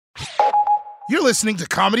You're listening to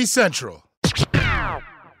Comedy Central.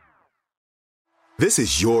 This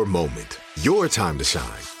is your moment, your time to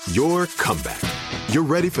shine, your comeback. You're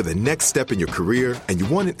ready for the next step in your career, and you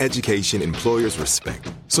want an education employers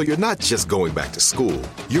respect. So you're not just going back to school,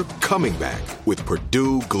 you're coming back with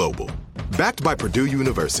Purdue Global. Backed by Purdue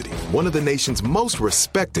University, one of the nation's most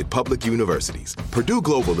respected public universities, Purdue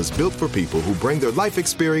Global is built for people who bring their life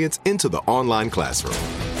experience into the online classroom.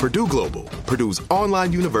 Purdue Global, Purdue's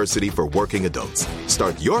online university for working adults.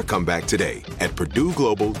 Start your comeback today at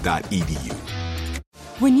purdueglobal.edu.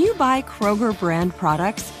 When you buy Kroger brand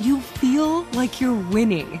products, you feel like you're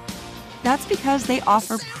winning. That's because they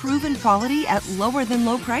offer proven quality at lower than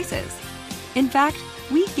low prices. In fact,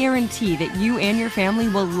 we guarantee that you and your family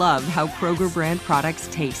will love how Kroger brand products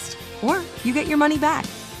taste, or you get your money back.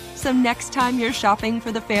 So next time you're shopping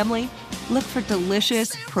for the family, look for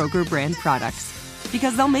delicious Kroger brand products,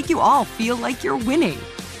 because they'll make you all feel like you're winning.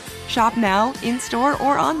 Shop now, in-store,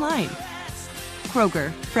 or online.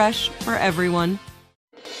 Kroger, fresh for everyone.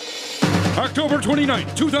 October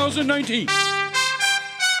 29th, 2019.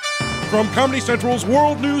 From Comedy Central's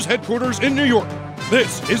World News headquarters in New York,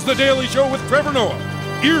 this is The Daily Show with Trevor Noah,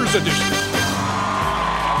 Ears Edition.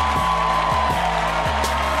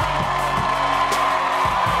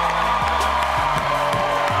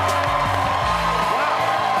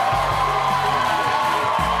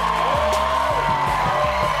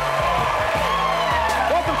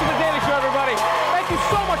 Welcome to The Daily Show, everybody. Thank you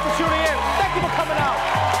so much for tuning in. Thank you for coming out.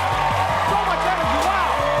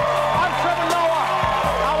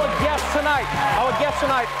 Our guest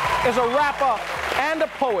tonight is a rapper and a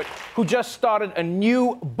poet who just started a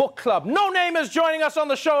new book club. Noname is joining us on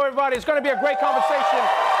the show, everybody. It's going to be a great conversation.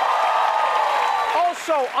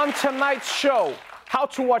 Also, on tonight's show, how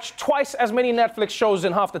to watch twice as many Netflix shows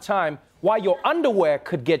in half the time, why your underwear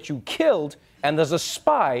could get you killed, and there's a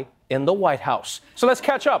spy in the White House. So let's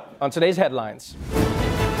catch up on today's headlines.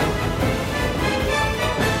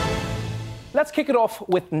 Let's kick it off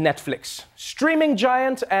with Netflix, streaming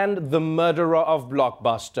giant and the murderer of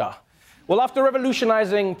Blockbuster. Well, after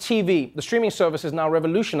revolutionizing TV, the streaming service is now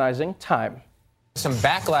revolutionizing time. Some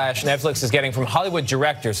backlash Netflix is getting from Hollywood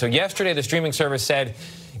directors. So yesterday, the streaming service said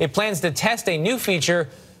it plans to test a new feature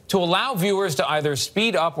to allow viewers to either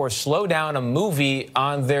speed up or slow down a movie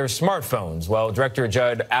on their smartphones. Well, director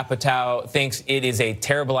Judd Apatow thinks it is a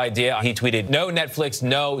terrible idea. He tweeted, "No, Netflix,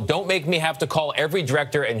 no. Don't make me have to call every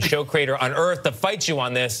director and show creator on earth to fight you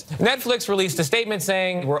on this." Netflix released a statement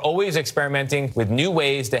saying, "We're always experimenting with new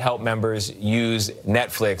ways to help members use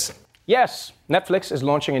Netflix." Yes, Netflix is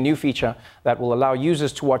launching a new feature that will allow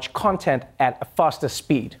users to watch content at a faster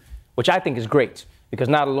speed, which I think is great, because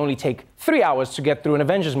now it'll only take 3 hours to get through an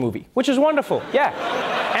Avengers movie, which is wonderful, yeah.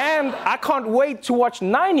 And I can't wait to watch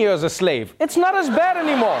 9 Years a Slave. It's not as bad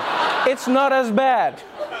anymore. It's not as bad.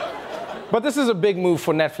 But this is a big move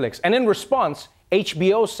for Netflix. And in response,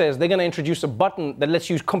 HBO says they're gonna introduce a button that lets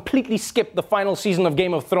you completely skip the final season of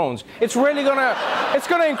Game of Thrones. It's really it's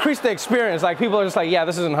gonna increase the experience. Like, people are just like, yeah,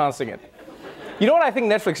 this is enhancing it. You know what I think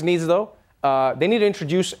Netflix needs, though? They need to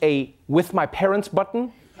introduce a With My Parents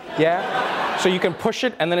button, yeah? So you can push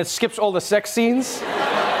it, and then it skips all the sex scenes.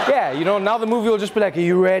 Yeah, you know, now the movie will just be like, "Are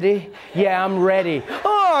you ready?" "Yeah, I'm ready."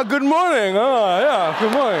 "Oh, good morning." "Oh, yeah,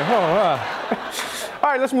 good morning." Oh,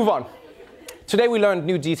 All right, let's move on. Today we learned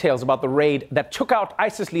new details about the raid that took out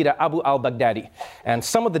ISIS leader Abu al-Baghdadi. And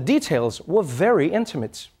some of the details were very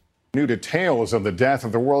intimate. New details of the death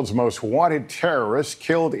of the world's most wanted terrorist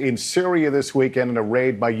killed in Syria this weekend in a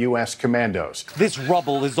raid by U.S. commandos. This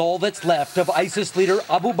rubble is all that's left of ISIS leader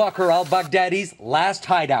Abu Bakr al-Baghdadi's last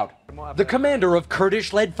hideout. The commander of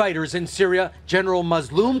Kurdish-led fighters in Syria, General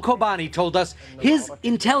Mazloum Kobani, told us his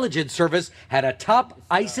intelligence service had a top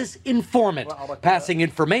ISIS informant passing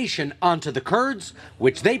information onto the Kurds,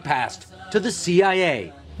 which they passed to the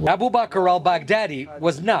CIA. Abu Bakr al-Baghdadi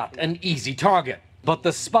was not an easy target, but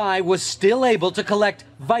the spy was still able to collect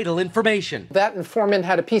vital information. That informant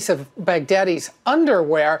had a piece of Baghdadi's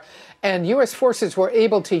underwear, and U.S. forces were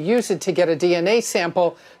able to use it to get a DNA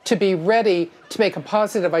sample to be ready to make a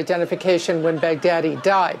positive identification when Baghdadi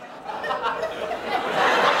died.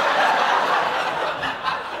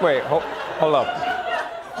 Wait, hold up.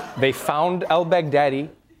 They found al-Baghdadi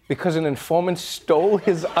because an informant stole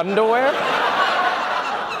his underwear?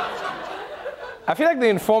 I feel like the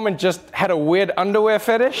informant just had a weird underwear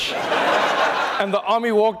fetish. And the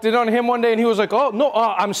army walked in on him one day and he was like, "Oh, no,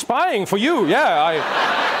 I'm spying for you.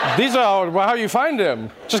 Yeah, these are how you find him.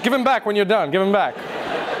 Just give him back when you're done. Give him back."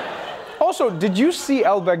 Also, did you see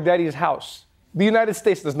al-Baghdadi's house? The United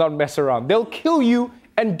States does not mess around. They'll kill you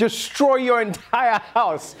and destroy your entire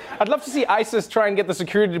house. I'd love to see ISIS try and get the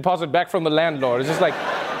security deposit back from the landlord. It's just like,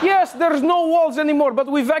 yes, there's no walls anymore, but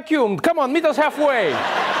we vacuumed. Come on, meet us halfway.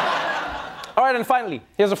 All right, and finally,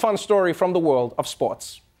 here's a fun story from the world of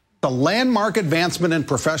sports. A landmark advancement in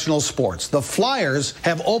professional sports. The Flyers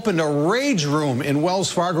have opened a rage room in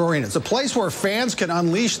Wells Fargo Arena. It's a place where fans can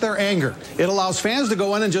unleash their anger. It allows fans to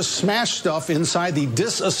go in and just smash stuff inside the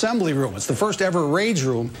disassembly room. It's the first ever rage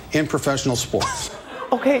room in professional sports.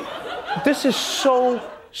 Okay, this is so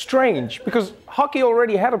strange because hockey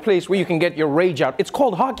already had a place where you can get your rage out. It's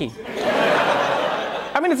called hockey.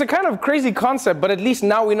 I mean, it's a kind of crazy concept, but at least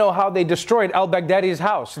now we know how they destroyed al-Baghdadi's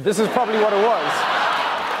house. This is probably what it was.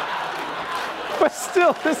 But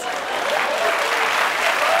still, this is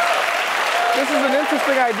an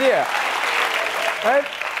interesting idea, right?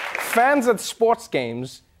 Fans at sports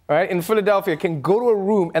games, right, in Philadelphia can go to a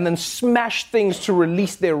room and then smash things to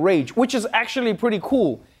release their rage, which is actually pretty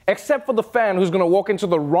cool, except for the fan who's going to walk into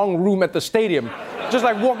the wrong room at the stadium. Just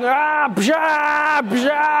like walking, bzah,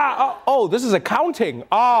 bzah. Oh, this is accounting.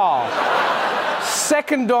 Oh,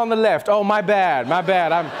 second on the left. Oh, my bad.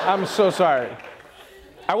 I'm so sorry.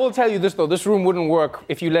 I will tell you this, though. This room wouldn't work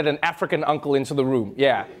if you let an African uncle into the room.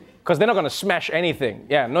 Yeah, because they're not going to smash anything.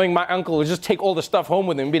 Yeah, knowing my uncle will just take all the stuff home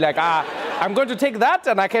with him and be like, I'm going to take that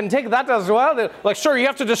and I can take that as well. They're like, sure, you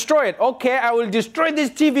have to destroy it. Okay, I will destroy this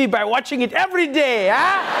TV by watching it every day,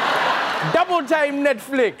 huh? Double time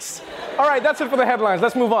Netflix. All right, that's it for the headlines.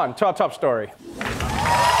 Let's move on to our top story.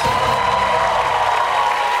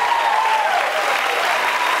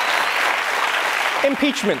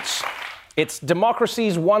 Impeachments. It's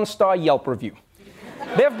democracy's one-star Yelp review.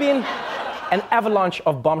 There have been an avalanche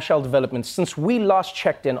of bombshell developments since we last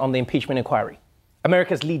checked in on the impeachment inquiry.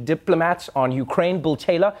 America's lead diplomat on Ukraine, Bill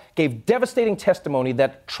Taylor, gave devastating testimony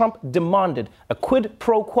that Trump demanded a quid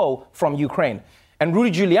pro quo from Ukraine. And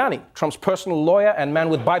Rudy Giuliani, Trump's personal lawyer and man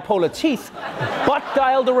with bipolar teeth,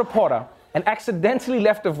 butt-dialed a reporter and accidentally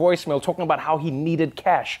left a voicemail talking about how he needed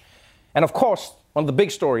cash. And of course, one of the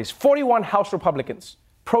big stories, 41 House Republicans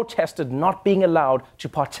protested not being allowed to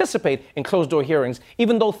participate in closed-door hearings,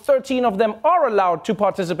 even though 13 of them are allowed to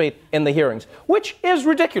participate in the hearings, which is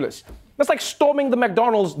ridiculous. That's like storming the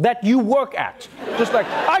McDonald's that you work at. Just like,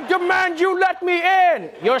 I demand you let me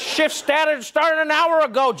in. Your shift started an hour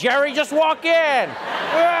ago, Jerry. Just walk in.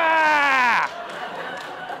 Ah!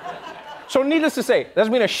 So needless to say, there's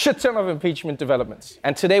been a shit ton of impeachment developments,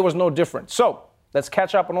 and today was no different. So let's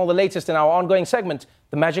catch up on all the latest in our ongoing segment,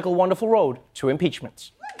 The Magical Wonderful Road to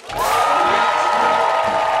Impeachments. It's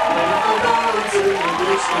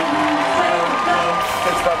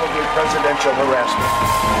probably presidential harassment.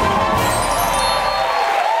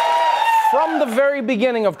 From the very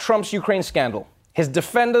beginning of Trump's Ukraine scandal, his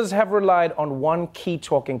defenders have relied on one key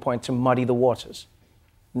talking point to muddy the waters.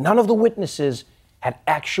 None of the witnesses had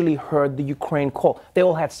actually heard the Ukraine call. They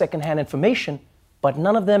all had secondhand information, but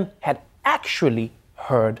none of them had actually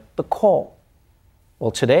heard the call.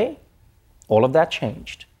 Well, today, all of that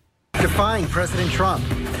changed. Defying President Trump.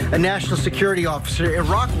 A national security officer,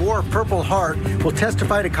 Iraq War Purple Heart, will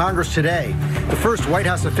testify to Congress today. The first White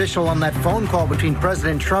House official on that phone call between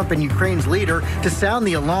President Trump and Ukraine's leader to sound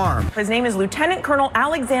the alarm. His name is Lieutenant Colonel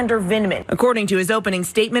Alexander Vindman. According to his opening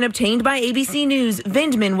statement obtained by ABC News,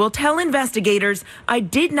 Vindman will tell investigators, I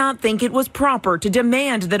did not think it was proper to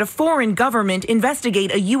demand that a foreign government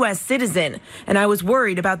investigate a U.S. citizen, and I was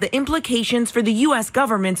worried about the implications for the U.S.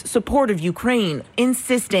 government's support of Ukraine,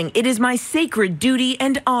 insisting it is my sacred duty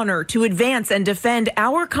and honor to advance and defend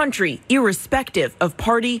our country, irrespective of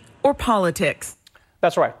party or politics.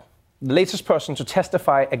 That's right. The latest person to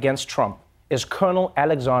testify against Trump is Colonel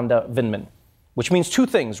Alexander Vindman, which means two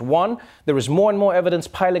things. One, there is more and more evidence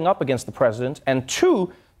piling up against the president. And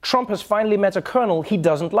two, Trump has finally met a colonel he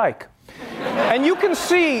doesn't like. And you can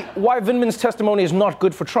see why Vindman's testimony is not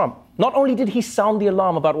good for Trump. Not only did he sound the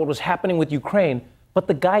alarm about what was happening with Ukraine, but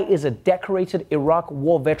the guy is a decorated Iraq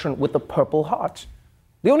war veteran with a Purple Heart.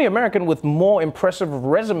 The only American with more impressive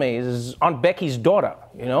resumes is Aunt Becky's daughter,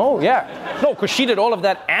 you know? Yeah. No, because she did all of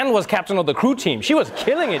that and was captain of the crew team. She was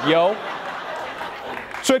killing it, yo.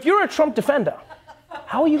 So if you're a Trump defender,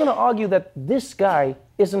 how are you going to argue that this guy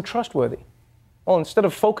isn't trustworthy? Well, instead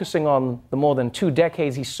of focusing on the more than 2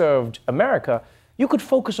 decades he served America, you could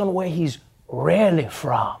focus on where he's really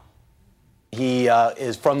from. He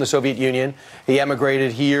is from the Soviet Union. He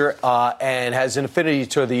emigrated here and has an affinity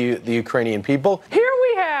to the Ukrainian people. Here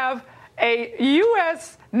we have a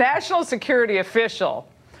U.S. national security official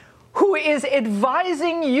who is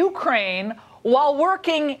advising Ukraine while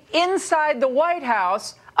working inside the White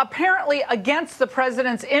House apparently against the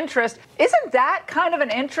president's interest. Isn't that kind of an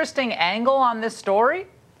interesting angle on this story?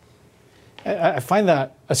 I find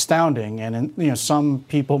that astounding, and some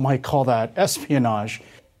people might call that espionage.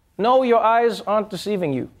 No, your eyes aren't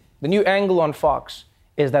deceiving you. The new angle on Fox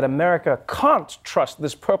is that America can't trust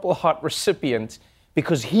this Purple Heart recipient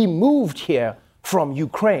because he moved here from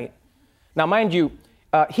Ukraine. Now, mind you,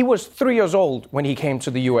 he was 3 years old when he came to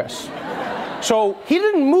the U.S. So he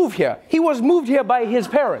didn't move here. He was moved here by his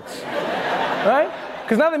parents, right?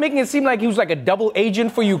 Because now they're making it seem like he was like a double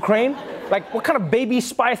agent for Ukraine. Like, what kind of baby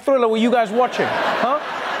spy thriller were you guys watching, huh?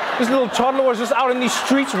 This little toddler was just out in these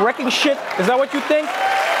streets wrecking shit. Is that what you think?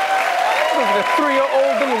 Like a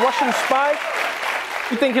 3-year-old little Russian spy?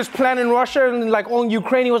 You think his plan in Russia and like on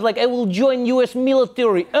Ukraine, he was like, I will join U.S.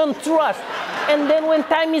 military, earn trust. And then when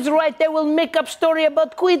time is right, I will make up story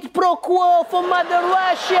about quid pro quo for Mother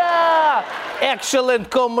Russia. Excellent,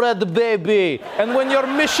 comrade baby. And when your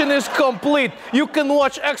mission is complete, you can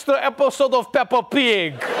watch extra episode of Peppa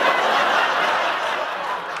Pig.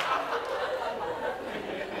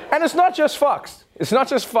 And it's not just Fox. It's not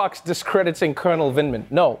just Fox discrediting Colonel Vindman.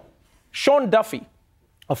 No. Sean Duffy,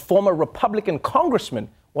 a former Republican congressman,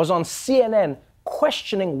 was on CNN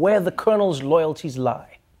questioning where the colonel's loyalties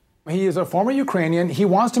lie. He is a former Ukrainian. He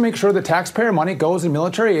wants to make sure that taxpayer money goes in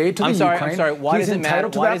military aid to Ukraine. I'm sorry. Why does it matter?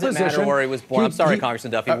 Why does it matter where he was born? I'm sorry,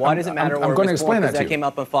 Congressman Duffy. Why does it matter where he was born? I'm going to explain that to you. That came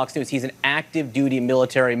up on Fox News. He's an active duty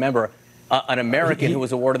military member, an American who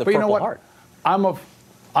was awarded the Purple Heart. I'm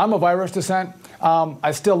of Irish descent.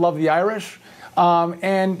 I still love the Irish.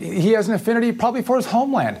 And he has an affinity probably for his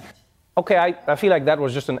homeland. Okay, I feel like that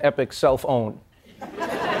was just an epic self-own.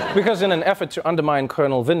 Because in an effort to undermine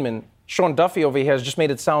Colonel Vindman, Sean Duffy over here has just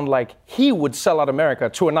made it sound like he would sell out America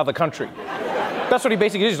to another country. That's what he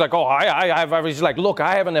basically is. He's like, he's like, look,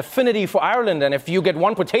 I have an affinity for Ireland, and if you get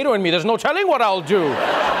one potato in me, there's no telling what I'll do.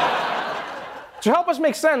 To help us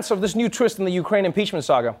make sense of this new twist in the Ukraine impeachment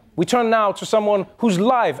saga, we turn now to someone who's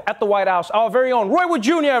live at the White House, our very own Roy Wood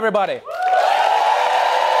Jr., everybody. Roy.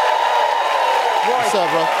 What's up,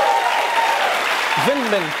 bro?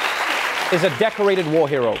 Vindman is a decorated war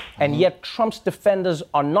hero, and yet Trump's defenders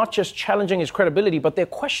are not just challenging his credibility, but they're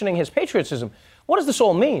questioning his patriotism. What does this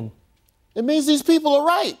all mean? It means these people are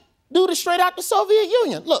right. Dude is straight out the Soviet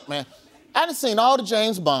Union. Look, man, I done seen all the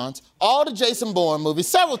James Bonds, all the Jason Bourne movies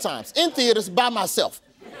several times in theaters by myself.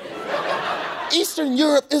 Eastern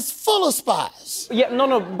Europe is full of spies. Yeah,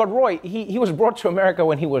 no, but Roy, he was brought to America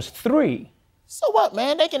when he was 3. So what,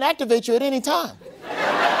 man? They can activate you at any time.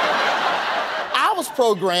 I was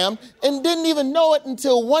programmed and didn't even know it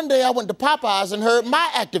until one day I went to Popeyes and heard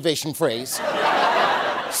my activation phrase.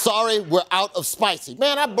 Sorry, we're out of spicy.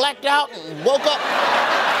 Man, I blacked out and woke up.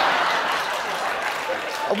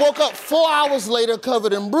 I woke up 4 hours later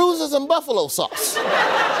covered in bruises and buffalo sauce.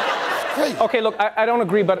 Crazy. Okay, look, I don't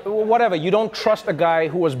agree, but whatever. You don't trust a guy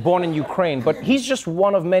who was born in Ukraine, but he's just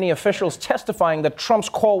one of many officials testifying that Trump's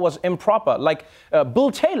call was improper, like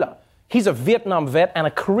Bill Taylor. He's a Vietnam vet and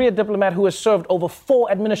a career diplomat who has served over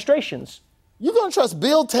 4 administrations. You gonna trust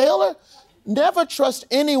Bill Taylor? Never trust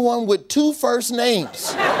anyone with 2 first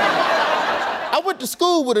names. I went to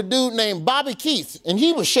school with a dude named Bobby Keith, and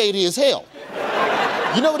he was shady as hell.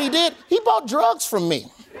 You know what he did? He bought drugs from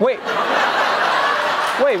me. Wait.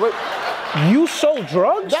 You sold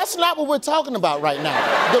drugs? That's not what we're talking about right now.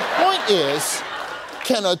 The point is,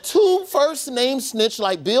 can a 2 first name snitch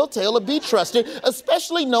like Bill Taylor be trusted,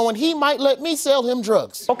 especially knowing he might let me sell him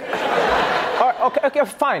drugs? Okay. All right, okay,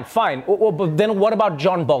 fine. Well, but then what about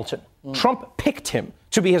John Bolton? Trump picked him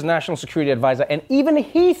to be his national security advisor, and even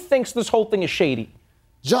he thinks this whole thing is shady.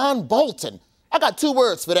 John Bolton? I got 2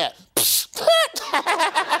 words for that.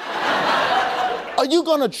 Are you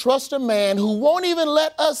gonna trust a man who won't even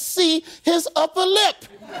let us see his upper lip?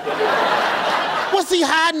 What's he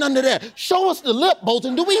hiding under there? Show us the lip,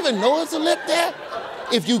 Bolton. Do we even know there's a lip there?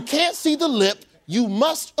 If you can't see the lip, you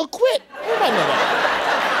must acquit. Everybody know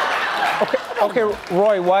that. Okay,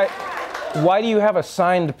 Roy, why do you have a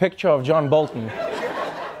signed picture of John Bolton?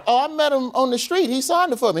 Oh, I met him on the street. He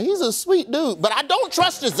signed it for me. He's a sweet dude, but I don't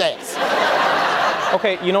trust his ass.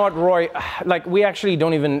 Okay, you know what, Roy? Like, we actually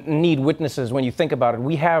don't even need witnesses when you think about it.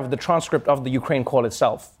 We have the transcript of the Ukraine call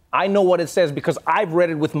itself. I know what it says because I've read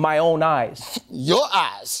it with my own eyes. Your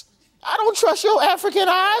eyes? I don't trust your African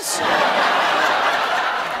eyes.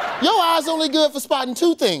 Your eyes only good for spotting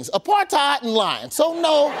 2 things, apartheid and lying. So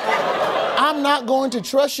no, I'm not going to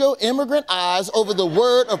trust your immigrant eyes over the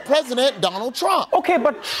word of President Donald Trump. Okay,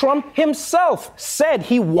 but Trump himself said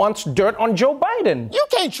he wants dirt on Joe Biden. You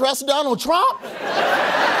can't trust Donald Trump.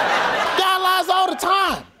 Guy lies all the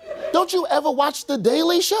time. Don't you ever watch The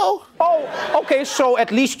Daily Show? Oh, okay, so at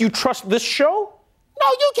least you trust this show? No,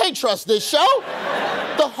 you can't trust this show.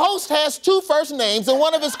 The host has 2 first names and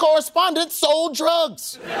one of his correspondents sold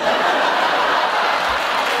drugs. What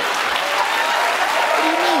do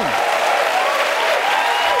you mean?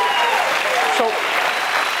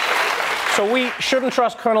 So we shouldn't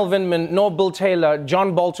trust Colonel Vindman, nor Bill Taylor,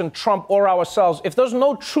 John Bolton, Trump, or ourselves. If there's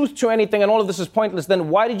no truth to anything and all of this is pointless, then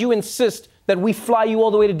why did you insist that we fly you all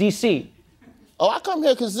the way to D.C.? Oh, I come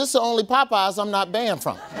here because this is the only Popeyes I'm not banned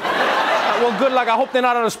from. Well, good luck. I hope they're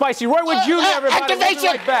not on a spicy. Roy Wood Jr., everybody. Activation!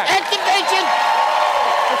 We'll be right back. Activation!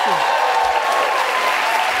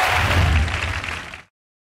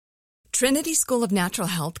 Trinity School of Natural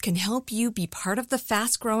Health can help you be part of the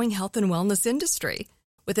fast-growing health and wellness industry.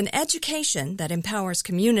 With an education that empowers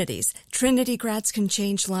communities, Trinity grads can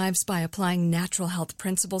change lives by applying natural health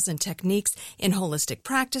principles and techniques in holistic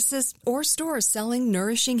practices or stores selling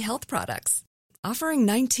nourishing health products. Offering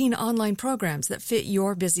 19 online programs that fit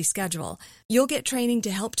your busy schedule, you'll get training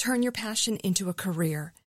to help turn your passion into a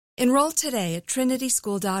career. Enroll today at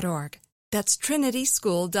trinityschool.org. That's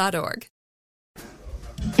trinityschool.org.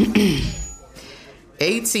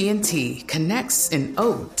 AT&T connects an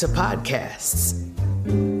ode to podcasts.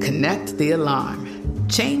 Connect the alarm.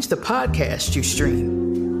 Change the podcast you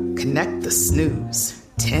stream. Connect the snooze.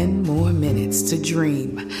 10 more minutes to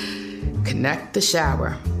dream. Connect the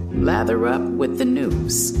shower. Lather up with the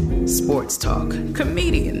news, sports talk,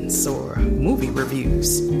 comedians, or movie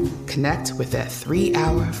reviews. Connect with that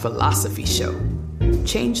 3-hour philosophy show.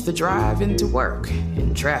 Change the drive into work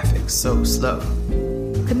in traffic so slow.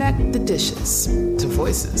 Connect the dishes to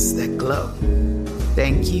voices that glow.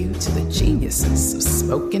 Thank you to the geniuses of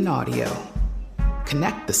spoken audio.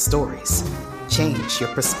 Connect the stories. Change your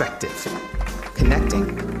perspective.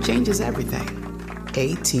 Connecting changes everything.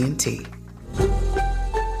 AT&T.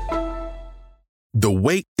 The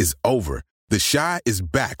wait is over. The Chi is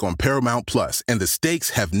back on Paramount Plus, and the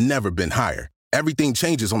stakes have never been higher. Everything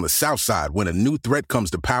changes on the South Side when a new threat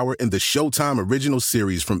comes to power in the Showtime original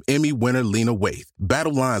series from Emmy winner Lena Waithe.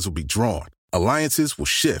 Battle lines will be drawn, alliances will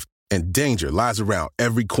shift, and danger lies around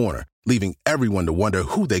every corner, leaving everyone to wonder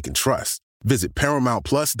who they can trust. Visit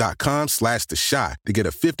ParamountPlus.com/The Chi to get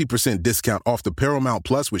a 50% discount off the Paramount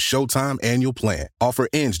Plus with Showtime annual plan. Offer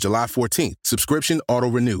ends July 14th. Subscription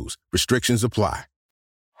auto-renews. Restrictions apply.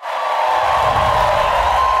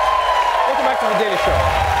 Welcome back to The Daily Show.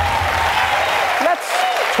 Let's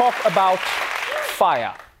talk about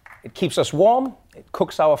fire. It keeps us warm. It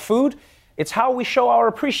cooks our food. It's how we show our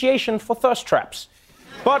appreciation for thirst traps.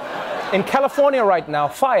 But in California right now,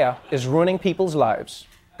 fire is ruining people's lives.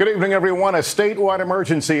 Good evening, everyone. A statewide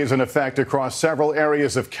emergency is in effect across several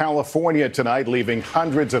areas of California tonight, leaving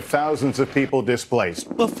hundreds of thousands of people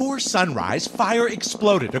displaced. Before sunrise, fire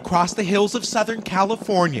exploded across the hills of Southern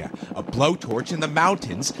California, a blowtorch in the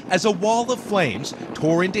mountains as a wall of flames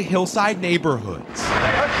tore into hillside neighborhoods.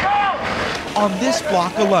 On this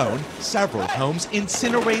block alone, several homes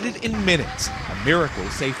incinerated in minutes. A miracle,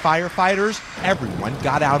 say firefighters. Everyone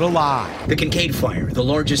got out alive. The Kincaid fire, the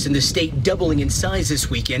largest in the state, doubling in size this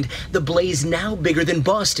weekend. The blaze now bigger than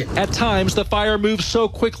Boston. At times, the fire moves so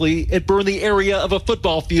quickly, it burned the area of a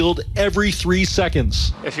football field every 3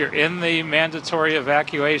 seconds. If you're in the mandatory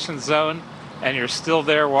evacuation zone and you're still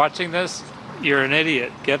there watching this, you're an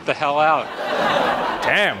idiot. Get the hell out.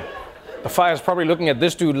 Damn. The fire's probably looking at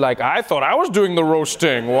this dude like, I thought I was doing the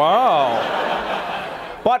roasting. Wow.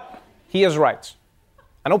 But he is right.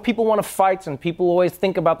 I know people want to fight and people always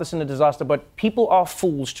think about this in a disaster, but people are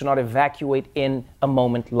fools to not evacuate in a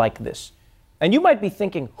moment like this. And you might be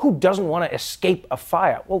thinking, who doesn't want to escape a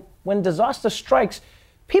fire? Well, when disaster strikes,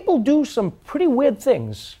 people do some pretty weird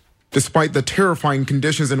things. Despite the terrifying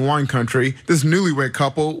conditions in wine country, this newlywed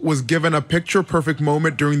couple was given a picture-perfect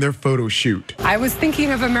moment during their photo shoot. I was thinking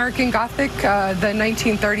of American Gothic, the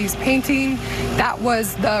 1930s painting. That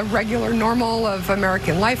was the regular normal of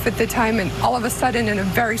American life at the time, and all of a sudden, in a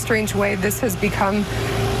very strange way, this has become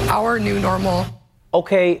our new normal.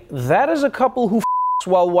 Okay, that is a couple who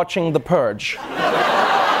while watching The Purge.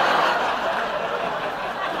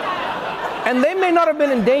 And they may not have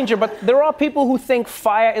been in danger, but there are people who think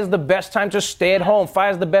fire is the best time to stay at home.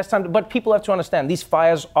 Fire is the best time but people have to understand, these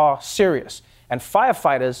fires are serious. And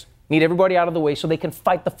firefighters need everybody out of the way so they can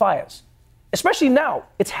fight the fires. Especially now,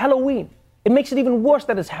 it's Halloween. It makes it even worse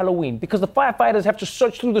that it's Halloween because the firefighters have to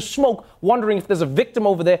search through the smoke wondering if there's a victim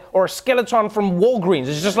over there or a skeleton from Walgreens.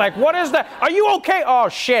 It's just like, what is that? Are you okay? Oh,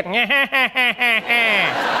 shit.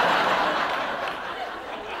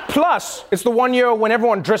 Plus, it's the one year when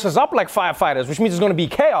everyone dresses up like firefighters, which means it's going to be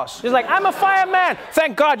chaos. He's like, I'm a fireman.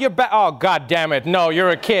 Thank God you're back. Oh, God damn it. No, you're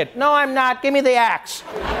a kid. No, I'm not. Give me the axe.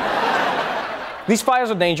 These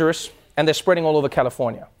fires are dangerous, and they're spreading all over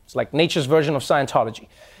California. It's like nature's version of Scientology.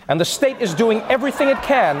 And the state is doing everything it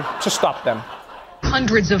can to stop them.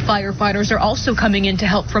 Hundreds of firefighters are also coming in to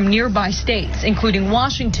help from nearby states, including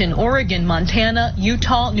Washington, Oregon, Montana,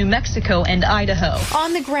 Utah, New Mexico, and Idaho.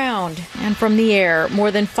 On the ground and from the air,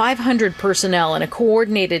 more than 500 personnel in a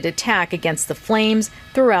coordinated attack against the flames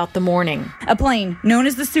throughout the morning. A plane known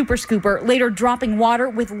as the Super Scooper later dropping water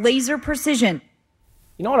with laser precision.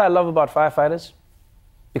 You know what I love about firefighters?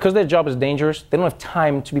 Because their job is dangerous, they don't have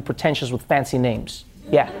time to be pretentious with fancy names.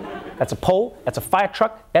 Yeah, that's a pole, that's a fire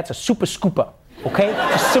truck, that's a Super Scooper. Okay?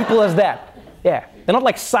 As simple as that. Yeah. They're not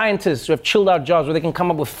like scientists who have chilled out jobs where they can come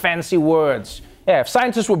up with fancy words. Yeah, if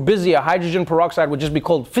scientists were busy, a hydrogen peroxide would just be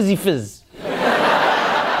called fizzy fizz.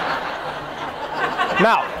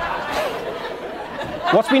 Now,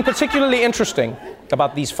 what's been particularly interesting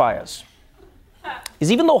about these fires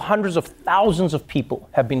is even though hundreds of thousands of people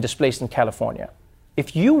have been displaced in California,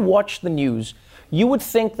 if you watch the news, you would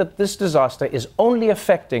think that this disaster is only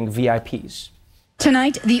affecting VIPs.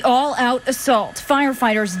 Tonight, the all-out assault.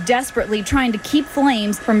 Firefighters desperately trying to keep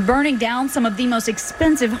flames from burning down some of the most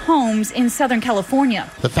expensive homes in Southern California.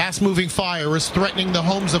 The fast-moving fire is threatening the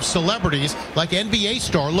homes of celebrities like NBA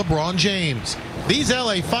star LeBron James. These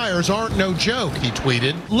LA fires aren't no joke, he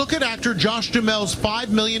tweeted. Look at actor Josh Duhamel's $5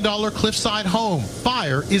 million cliffside home.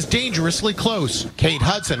 Fire is dangerously close. Kate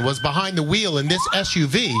Hudson was behind the wheel in this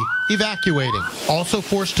SUV, evacuating. Also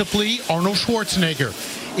forced to flee, Arnold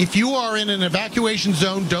Schwarzenegger. If you are in an evacuation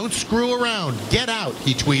zone, don't screw around. Get out,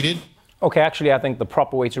 he tweeted. Okay, actually, I think the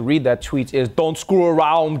proper way to read that tweet is don't screw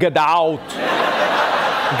around, get out.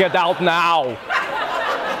 Get out now.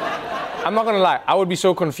 I'm not gonna lie, I would be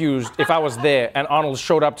so confused if I was there and Arnold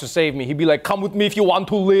showed up to save me. He'd be like, come with me if you want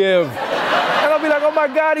to live. And I'll be like, oh my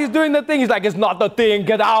God, he's doing the thing. He's like, it's not the thing,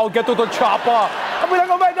 get out, get to the chopper. I'll be like,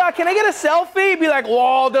 oh my God, can I get a selfie? He'd be like,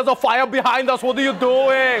 whoa, there's a fire behind us, what are you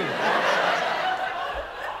doing?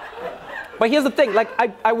 But here's the thing, like,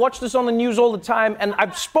 I watch this on the news all the time, and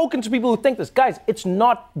I've spoken to people who think this. Guys, it's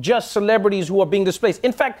not just celebrities who are being displaced.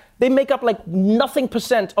 In fact, they make up like nothing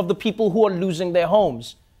 % of the people who are losing their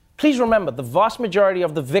homes. Please remember, the vast majority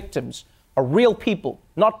of the victims are real people,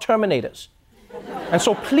 not Terminators. And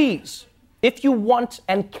so please, if you want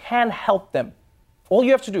and can help them, all you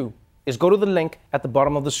have to do is go to the link at the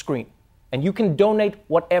bottom of the screen, and you can donate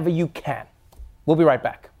whatever you can. We'll be right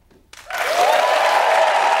back.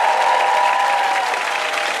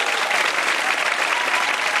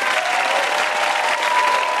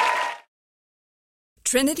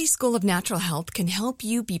 Trinity School of Natural Health can help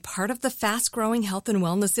you be part of the fast-growing health and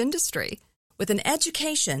wellness industry. With an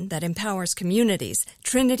education that empowers communities,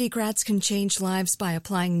 Trinity grads can change lives by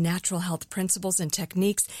applying natural health principles and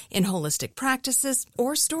techniques in holistic practices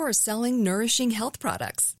or stores selling nourishing health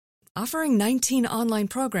products. Offering 19 online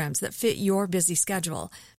programs that fit your busy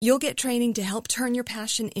schedule, you'll get training to help turn your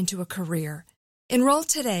passion into a career. Enroll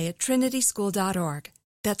today at trinityschool.org.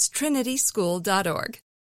 That's trinityschool.org.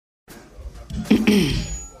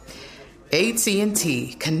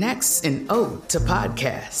 AT&T connects an ode to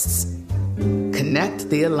podcasts. Connect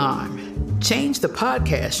the alarm. Change the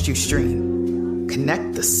podcast you stream.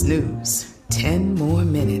 Connect the snooze. 10 more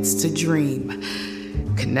minutes to dream.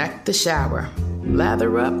 Connect the shower.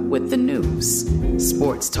 Lather up with the news.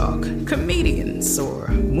 Sports talk, comedians, or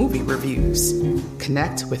movie reviews.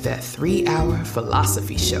 Connect with that 3-hour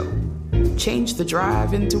philosophy show. Change the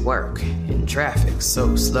drive into work in traffic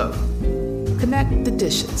so slow. Connect the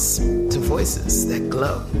dishes to voices that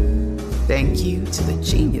glow. Thank you to the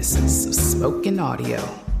geniuses of spoken audio.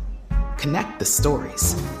 Connect the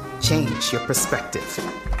stories. Change your perspective.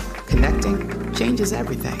 Connecting changes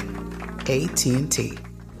everything. AT&T.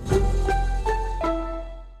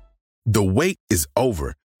 The wait is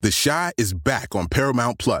over. The Chi is back on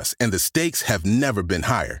Paramount Plus, and the stakes have never been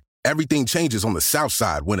higher. Everything changes on the South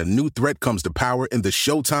Side when a new threat comes to power in the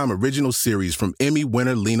Showtime original series from Emmy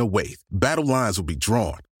winner Lena Waithe. Battle lines will be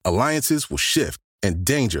drawn, alliances will shift, and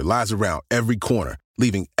danger lies around every corner,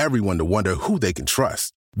 leaving everyone to wonder who they can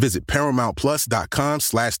trust. Visit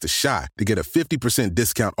ParamountPlus.com/The Chi to get a 50%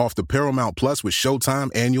 discount off the Paramount Plus with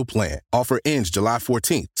Showtime annual plan. Offer ends July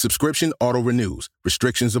 14th. Subscription auto-renews.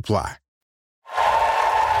 Restrictions apply.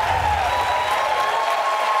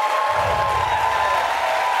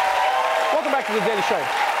 The Daily Show.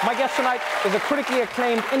 My guest tonight is a critically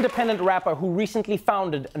acclaimed independent rapper who recently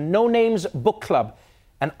founded Noname's Book Club,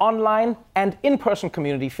 an online and in-person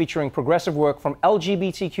community featuring progressive work from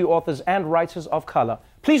LGBTQ authors and writers of color.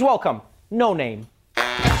 Please welcome Noname.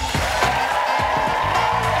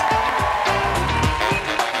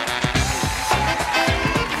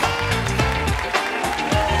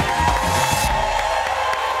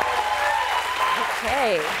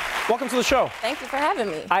 Hey. Welcome to the show. Thank you for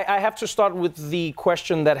having me. I have to start with the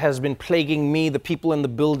question that has been plaguing me, the people in the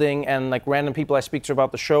building, and like random people I speak to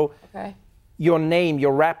about the show. Okay. Your name,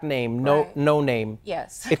 your rap name, Noname.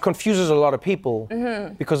 Yes. It confuses a lot of people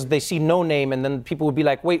because they see Noname and then people will be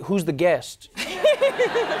like, wait, who's the guest?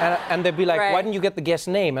 and they'll be like, why didn't you get the guest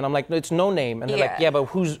name? And I'm like, no, it's Noname. And they're like, yeah, but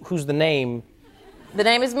who's the name? The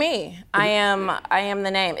name is me. I am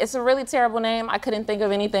the name. It's a really terrible name. I couldn't think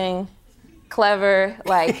of anything clever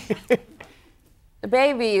like the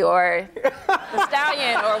baby or the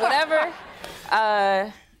stallion or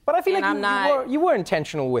whatever. But I feel like you were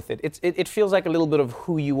intentional with it. It feels like a little bit of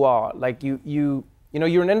who you are. Like you're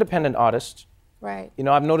an independent artist. Right. You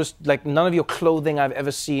know, I've noticed like none of your clothing I've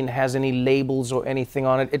ever seen has any labels or anything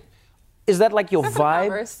on it. Is that like your vibe?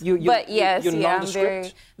 But yes, you're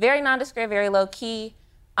I'm very nondescript, very low key.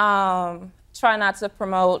 Try not to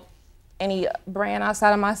promote any brand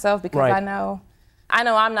outside of myself because I know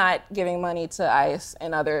I'm not giving money to ICE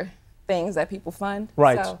and other things that people fund.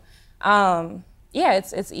 Right. So, yeah,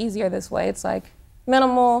 it's easier this way. It's like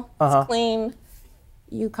minimal, it's clean.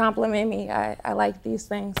 You compliment me. I like these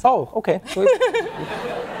things. Oh, okay.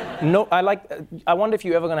 No, I wonder if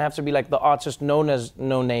you're ever gonna have to be like the artist known as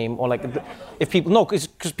Noname, or like if people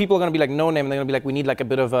because people are gonna be like Noname, and they're gonna be like, we need like a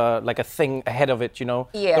bit of a thing ahead of it, you know?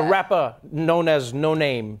 Yeah. The rapper known as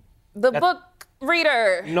Noname. The book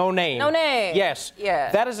reader. Noname. Noname. Yes.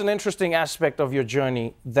 Yeah. That is an interesting aspect of your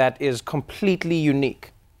journey that is completely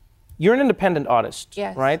unique. You're an independent artist,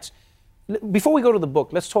 right? Before we go to the book,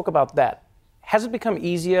 let's talk about that. Has it become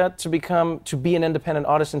easier to be an independent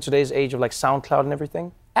artist in today's age of like SoundCloud and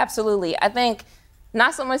everything? Absolutely. I think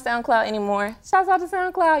not so much SoundCloud anymore. Shouts out to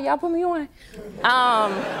SoundCloud, y'all put me on.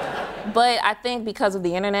 But I think because of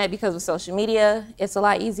the internet, because of social media, it's a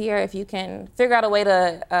lot easier if you can figure out a way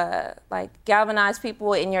to like galvanize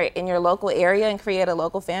people in your local area and create a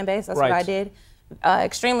local fan base. That's what I did.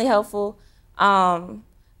 Extremely helpful.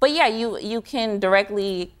 But yeah, you can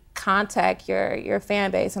directly contact your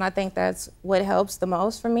fan base, and I think that's what helps the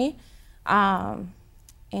most for me. And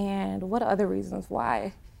what other reasons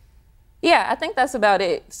why? Yeah, I think that's about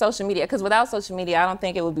it, social media, because without social media, I don't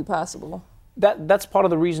think it would be possible. That's part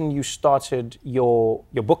of the reason you started your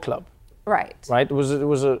book club. Right. Right? It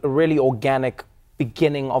was a really organic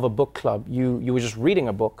beginning of a book club. You were just reading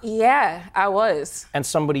a book. Yeah, I was. And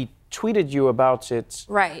somebody tweeted you about it.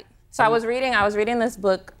 Right. So I was reading this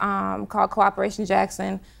book called Cooperation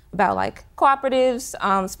Jackson about like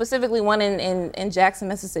cooperatives, specifically one in Jackson,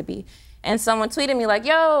 Mississippi. And someone tweeted me like,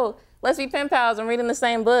 yo, let's be pen pals. I'm reading the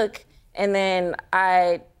same book. And then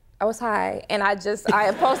I was high, and I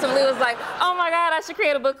impulsively was like, oh my God, I should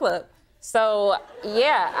create a book club. So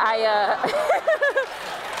yeah,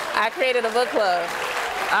 I created a book club.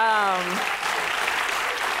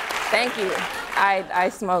 Thank you. I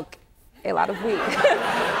smoke a lot of weed.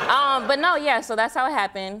 But no, yeah, so that's how it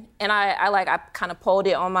happened. And I kind of polled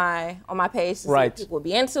it on my page to see if people would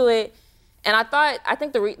be into it. And I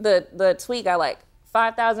think the tweet got like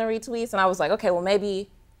 5,000 retweets, and I was like, okay, well maybe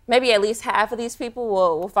at least half of these people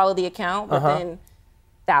will follow the account, but then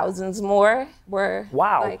thousands more were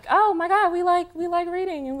like, oh my God, we like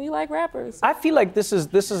reading and we like rappers. I feel like this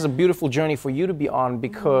is a beautiful journey for you to be on,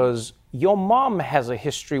 because your mom has a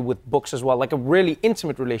history with books as well, like a really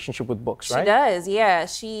intimate relationship with books, right? She does, yeah.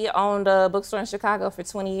 She owned a bookstore in Chicago for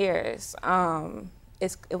 20 years.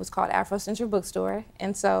 It was called Afrocentric Bookstore,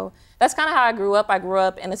 and so that's kind of how I grew up. I grew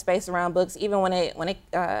up in a space around books. Even when it like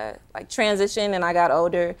transitioned and I got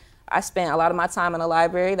older, I spent a lot of my time in the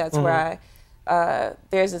library. That's where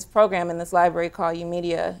there's this program in this library called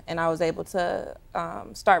U-Media, and I was able to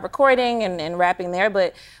start recording and rapping there.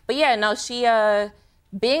 But yeah, no, she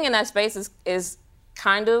being in that space is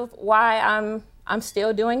kind of why I'm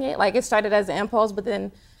still doing it. Like, it started as an impulse, but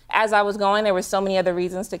then as I was going, there were so many other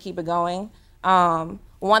reasons to keep it going.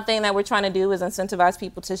 One thing that we're trying to do is incentivize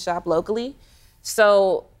people to shop locally.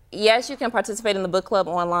 So yes, you can participate in the book club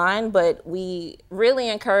online, but we really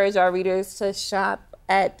encourage our readers to shop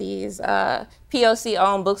at these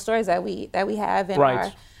POC-owned bookstores that we have in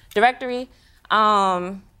our directory.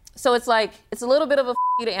 So it's like, it's a little bit of a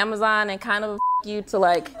you to Amazon and kind of a you to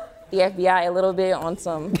like the FBI a little bit on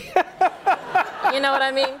some, you know what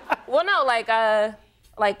I mean? Well, no, like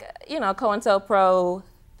you know, COINTELPRO,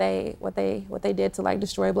 what they did to like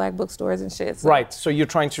destroy black bookstores and shit. So, right. So you're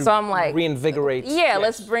trying to reinvigorate. Yeah,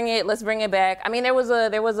 let's bring it back. I mean, there was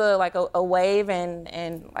a wave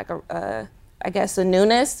and like I guess, a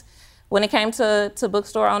newness when it came to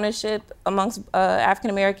bookstore ownership amongst African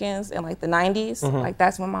Americans in like the 90s. Like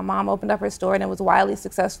that's when my mom opened up her store, and it was wildly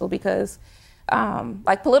successful because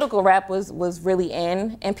like political rap was really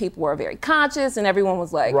in, and people were very conscious, and everyone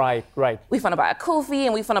was like, right. We finna buy a Kofi,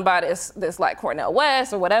 and we finna buy this like Cornel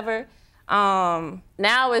West or whatever.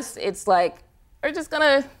 Now it's like we're just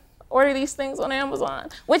gonna order these things on Amazon,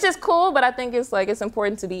 which is cool, but I think it's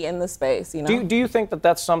important to be in the space, you know? Do you think that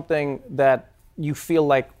that's something that you feel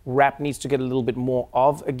like rap needs to get a little bit more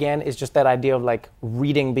of again? Is just that idea of like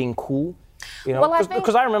reading being cool? You know,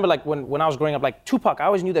 because I remember like when I was growing up, like Tupac, I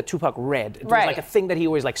always knew that Tupac read. It was like a thing that he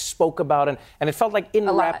always like spoke about, and it felt like in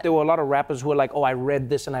rap there were a lot of rappers who were like, oh, I read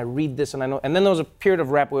this and I read this and I know. And then there was a period of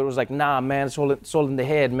rap where it was like, nah, man, it's all in the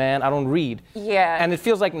head, man. I don't read. Yeah. And it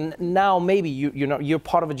feels like now maybe you're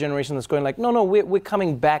part of a generation that's going like, no, we're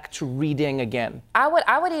coming back to reading again. I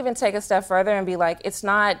would even take a step further and be like, it's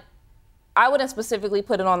not. I wouldn't specifically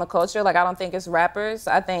put it on the culture. Like I don't think it's rappers.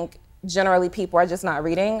 I think generally people are just not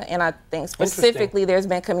reading, and I think specifically there's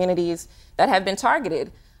been communities that have been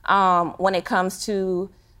targeted when it comes to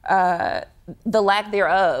the lack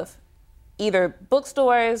thereof, either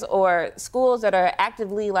bookstores or schools that are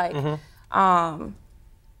actively like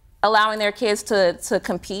allowing their kids to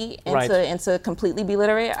compete and to completely be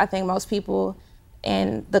literate. I think most people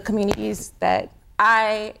in the communities that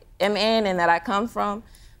I am in and that I come from,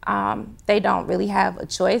 they don't really have a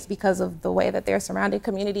choice because of the way that their surrounding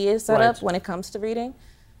community is set up when it comes to reading.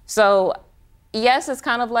 So, yes, it's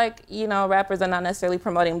kind of like, rappers are not necessarily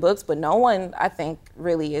promoting books, but no one, I think,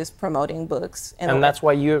 really is promoting books. And that's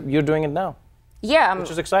why you're doing it now. Yeah. Which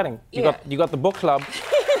is exciting. You got the book club,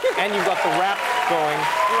 and you got the rap going.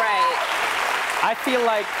 Right. I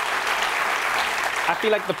feel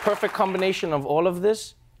like the perfect combination of all of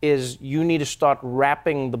this is you need to start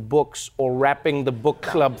rapping the books or rapping the book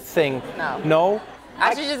club thing. No?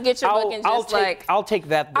 I should just get your book and just I'll take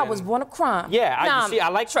that then. I was born a crime. Yeah, I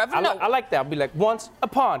like that. I'll be like, once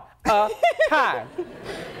upon a time.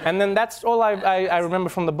 And then that's all I remember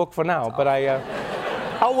from the book for now. But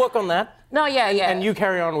I'll work on that. No, yeah. And you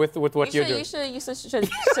carry on with what you're doing. You should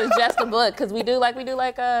suggest a book, because we do let the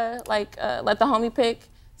homie pick.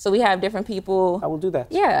 So we have different people. I will do that.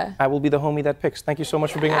 Yeah. I will be the homie that picks. Thank you so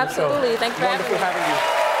much for being on the show. Absolutely. Thanks for having me. Wonderful having you.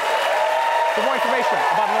 For more information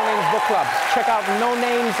about No Name's book clubs, check out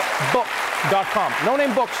nonamesbook.com.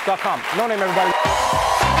 Nonamebooks.com. No Name, everybody.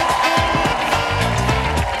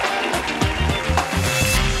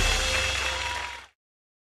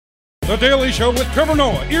 The Daily Show with Trevor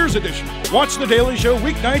Noah, Ears Edition. Watch The Daily Show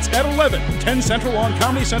weeknights at 11, 10 Central on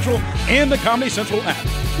Comedy Central and the Comedy Central app.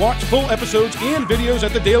 Watch full episodes and videos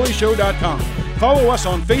at thedailyshow.com. Follow us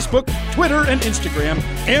on Facebook, Twitter, and Instagram,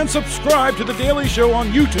 and subscribe to The Daily Show on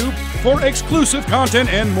YouTube for exclusive content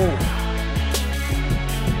and more.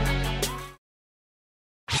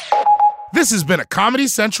 This has been a Comedy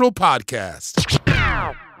Central podcast.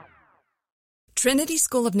 Trinity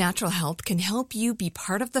School of Natural Health can help you be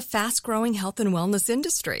part of the fast-growing health and wellness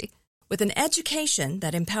industry. With an education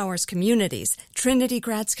that empowers communities, Trinity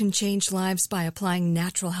grads can change lives by applying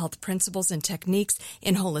natural health principles and techniques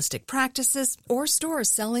in holistic practices or stores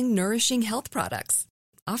selling nourishing health products.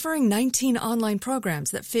 Offering 19 online programs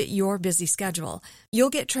that fit your busy schedule, you'll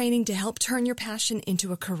get training to help turn your passion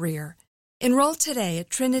into a career. Enroll today at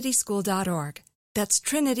trinityschool.org. That's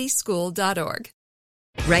trinityschool.org.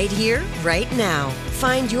 Right here, right now.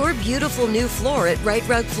 Find your beautiful new floor at Right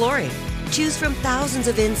Rug Flooring. Choose from thousands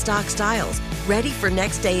of in-stock styles, ready for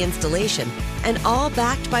next day installation, and all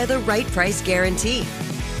backed by the right price guarantee.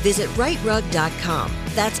 Visit rightrug.com.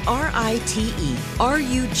 That's RITERUG.com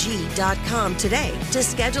today to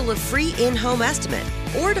schedule a free in-home estimate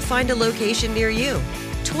or to find a location near you.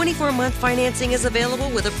 24-month financing is available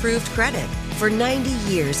with approved credit. For 90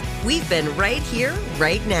 years, we've been right here,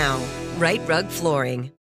 right now. Right Rug Flooring.